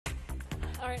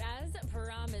All right, as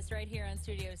promised right here on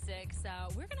Studio 6,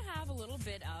 we're going to have a little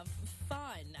bit of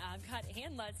fun. I've got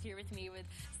Ann Lutz here with me with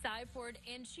SciPort,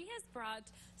 and she has brought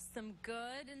some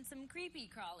good and some creepy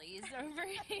crawlies over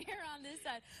here on this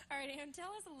side. All right, Ann, tell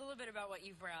us a little bit about what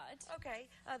you brought. Okay,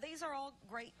 these are all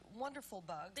great, wonderful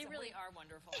bugs. They really are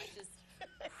wonderful.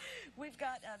 We've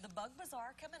got the Bug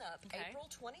Bazaar coming up April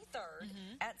 23rd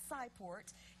at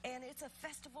SciPort, and it's a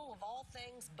festival of all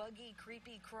things buggy,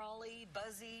 creepy, crawly,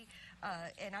 buzzy,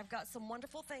 and I've got some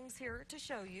wonderful things here to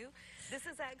show you. This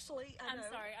is actually... I'm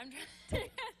sorry, I'm trying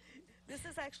This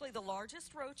is actually the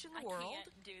largest roach in the world. I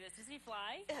can't do this. Does he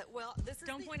fly? Well, this is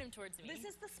Don't point him towards me. This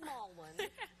is the small one.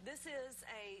 This is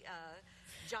a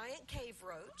giant cave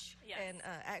roach. Yes. And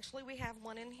actually, we have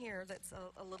one in here that's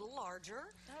a little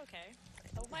larger. Okay.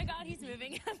 Oh my God, he's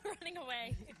moving. I'm running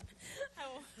away.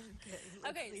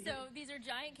 Okay, so these are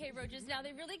giant cave roaches. Now,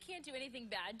 they really can't do anything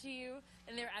bad to you,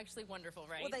 and they're actually wonderful,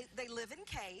 right? Well, they live in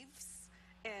caves.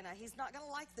 And he's not going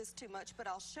to like this too much, but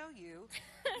I'll show you.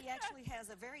 He actually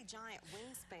has a very giant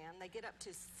wingspan. They get up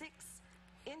to 6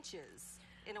 inches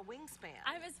in a wingspan.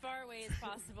 I'm as far away as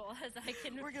possible as I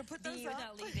can We're gonna put those be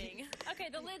without leaving. Okay,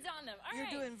 the lid's on them. All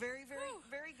right. You're doing very, very,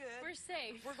 very good. We're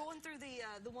safe. We're going through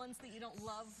the ones that you don't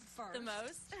love first. The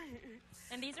most.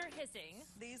 And these are hissing.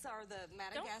 These are the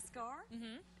Madagascar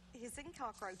hissing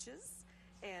cockroaches.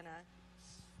 And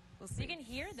we'll see. You can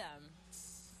hear them.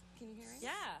 Can you hear him?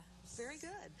 Yeah. Very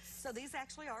good. So these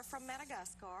actually are from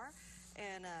Madagascar,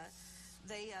 and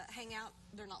they hang out.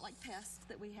 They're not like pests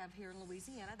that we have here in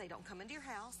Louisiana. They don't come into your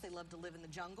house. They love to live in the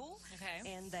jungle,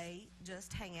 and they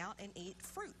just hang out and eat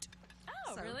fruit.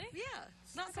 Oh, so, really? Yeah.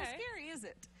 Not so scary, is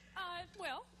it?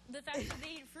 Well, the fact that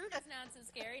they eat fruit is not so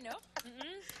scary. Nope.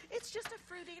 It's just a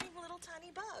fruit-eating little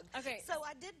tiny bug. Okay. So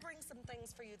I did bring some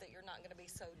things for you that you're not going to be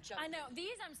so jumpy. I know.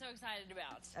 These I'm so excited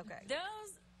about. Okay.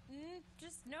 Those...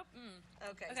 just nope.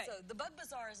 Okay, so the Bug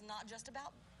Bazaar is not just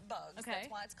about bugs. That's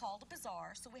why it's called a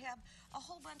bazaar. So we have a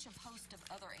whole bunch of host of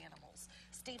other animals.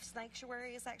 Steve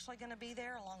Sanctuary is actually going to be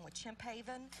there, along with Chimp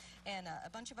Haven and a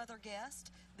bunch of other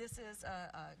guests. This is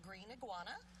a green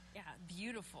iguana. Yeah,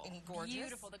 beautiful. Isn't he gorgeous?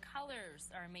 Beautiful. The colors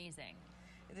are amazing.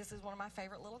 This is one of my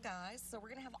favorite little guys. So we're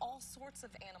going to have all sorts of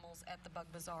animals at the Bug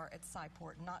Bazaar at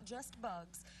SciPort. Not just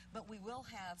bugs, but we will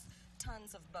have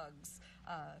tons of bugs.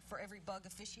 For every bug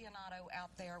aficionado out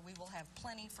there, we will have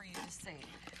plenty for you to see.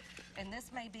 And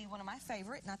this may be one of my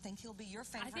favorite, and I think he'll be your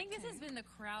favorite. I think this has been the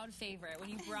crowd favorite. When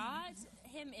you brought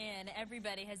him in,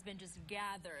 everybody has been just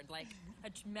gathered, like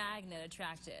a magnet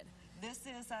attracted. This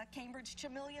is a Cambridge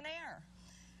chameleonaire.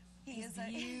 He's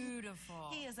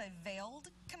beautiful. He is a veiled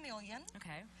chameleon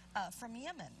from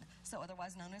Yemen, so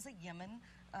otherwise known as a Yemen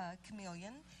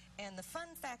chameleon. And the fun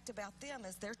fact about them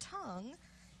is their tongue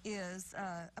is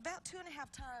about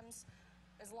 2.5 times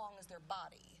as long as their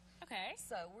body. Okay.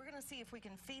 So we're going to see if we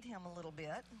can feed him a little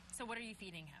bit. So what are you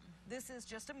feeding him? This is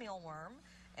just a mealworm.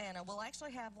 And we'll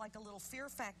actually have like a little Fear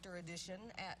Factor edition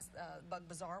at Bug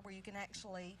Bazaar where you can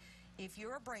actually, if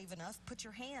you're brave enough, put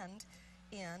your hand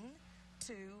in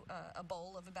to a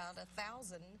bowl of about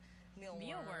 1,000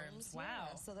 mealworms. Wow.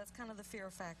 Yeah, so that's kind of the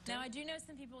fear factor. Now, I do know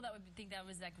some people that would think that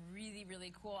was like really,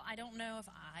 really cool. I don't know if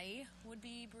I would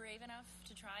be brave enough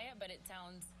to try it, but it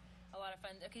sounds a lot of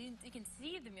fun. Okay, you can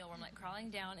see the mealworm like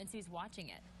crawling down, and so he's watching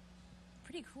it.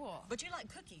 Pretty cool. But you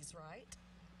like cookies, right?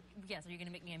 Yes. Are you going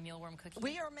to make me a mealworm cookie?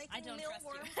 We are making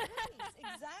mealworm cookies.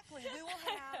 Exactly.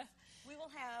 We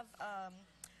will have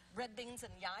red beans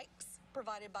and yikes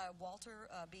provided by Walter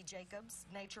B. Jacobs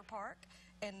Nature Park,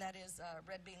 and that is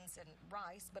red beans and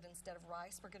rice, but instead of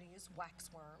rice, we're going to use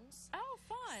waxworms. Oh,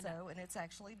 fun. So, and it's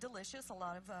actually delicious. A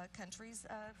lot of countries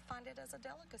find it as a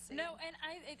delicacy. No, and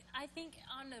I think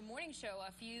on the morning show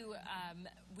a few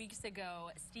weeks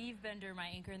ago, Steve Bender, my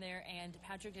anchor there, and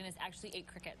Patrick Dennis actually ate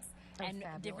crickets and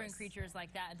different creatures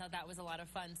like that, and thought that was a lot of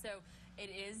fun. So it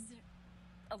is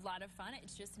a lot of fun.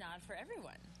 It's just not for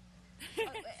everyone.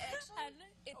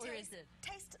 Actually, it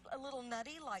tastes a little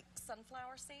nutty like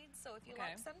sunflower seeds. So if you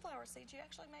like sunflower seeds, you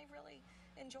actually may really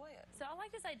enjoy it. So I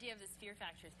like this idea of this fear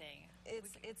factor thing.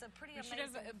 It's a pretty amazing. We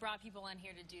should have brought people on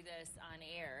here to do this on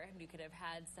air. We could have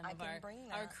had some of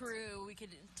our crew. We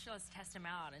could just test them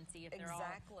out and see if they're all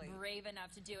brave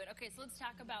enough to do it. Okay, so let's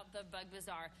talk about the Bug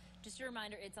Bazaar. Just a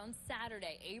reminder, it's on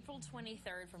Saturday, April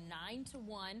 23rd from 9 to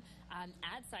 1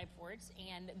 at SciPort,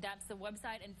 and that's the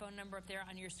website and phone number up there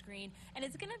on your screen. And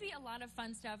it's going to be a lot of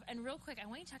fun stuff. And real quick, I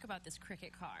want you to talk about this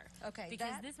cricket car. Okay.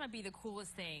 Because this might be the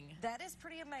coolest thing. That is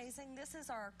pretty amazing. This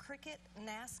is our cricket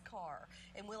NASCAR,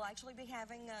 and we'll actually be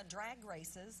having drag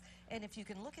races. And if you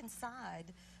can look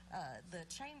inside the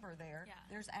chamber there,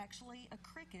 there's actually a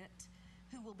cricket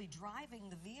who will be driving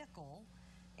the vehicle.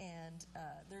 And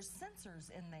there's sensors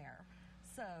in there.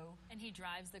 So, and he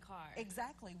drives the car.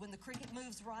 Exactly. When the cricket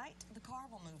moves right, the car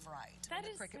will move right. When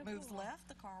the cricket moves left,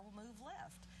 the car will move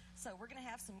left. So we're going to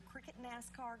have some cricket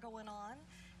NASCAR going on,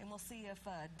 and we'll see if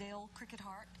Dale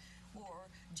Cricket-Hart or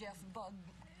Jeff Bugden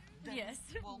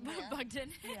will win.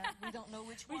 Bugden. Yeah, we don't know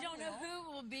which one. We don't know who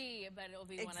it will be, but it'll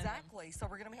be one of them. Exactly. So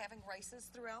we're going to be having races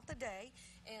throughout the day,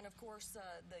 and of course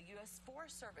the U.S.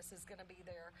 Forest Service is going to be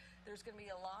there. There's going to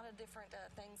be a lot of different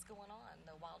things going on.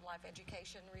 The Wildlife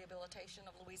Education Rehabilitation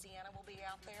of Louisiana will be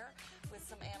out there with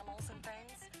some animals and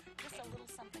things. Just a little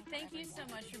something for Thank you everyone. so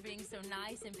much for being so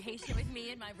nice and patient with me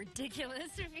and my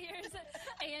ridiculous fears.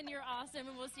 And you're awesome.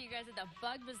 And we'll see you guys at the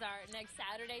Bug Bazaar next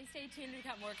Saturday. Stay tuned. We've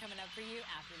got more coming up for you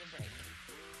after the break.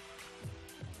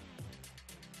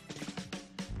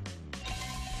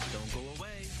 Don't go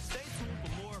away. Stay tuned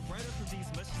for more right after these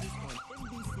messages on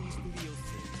NBC Studios.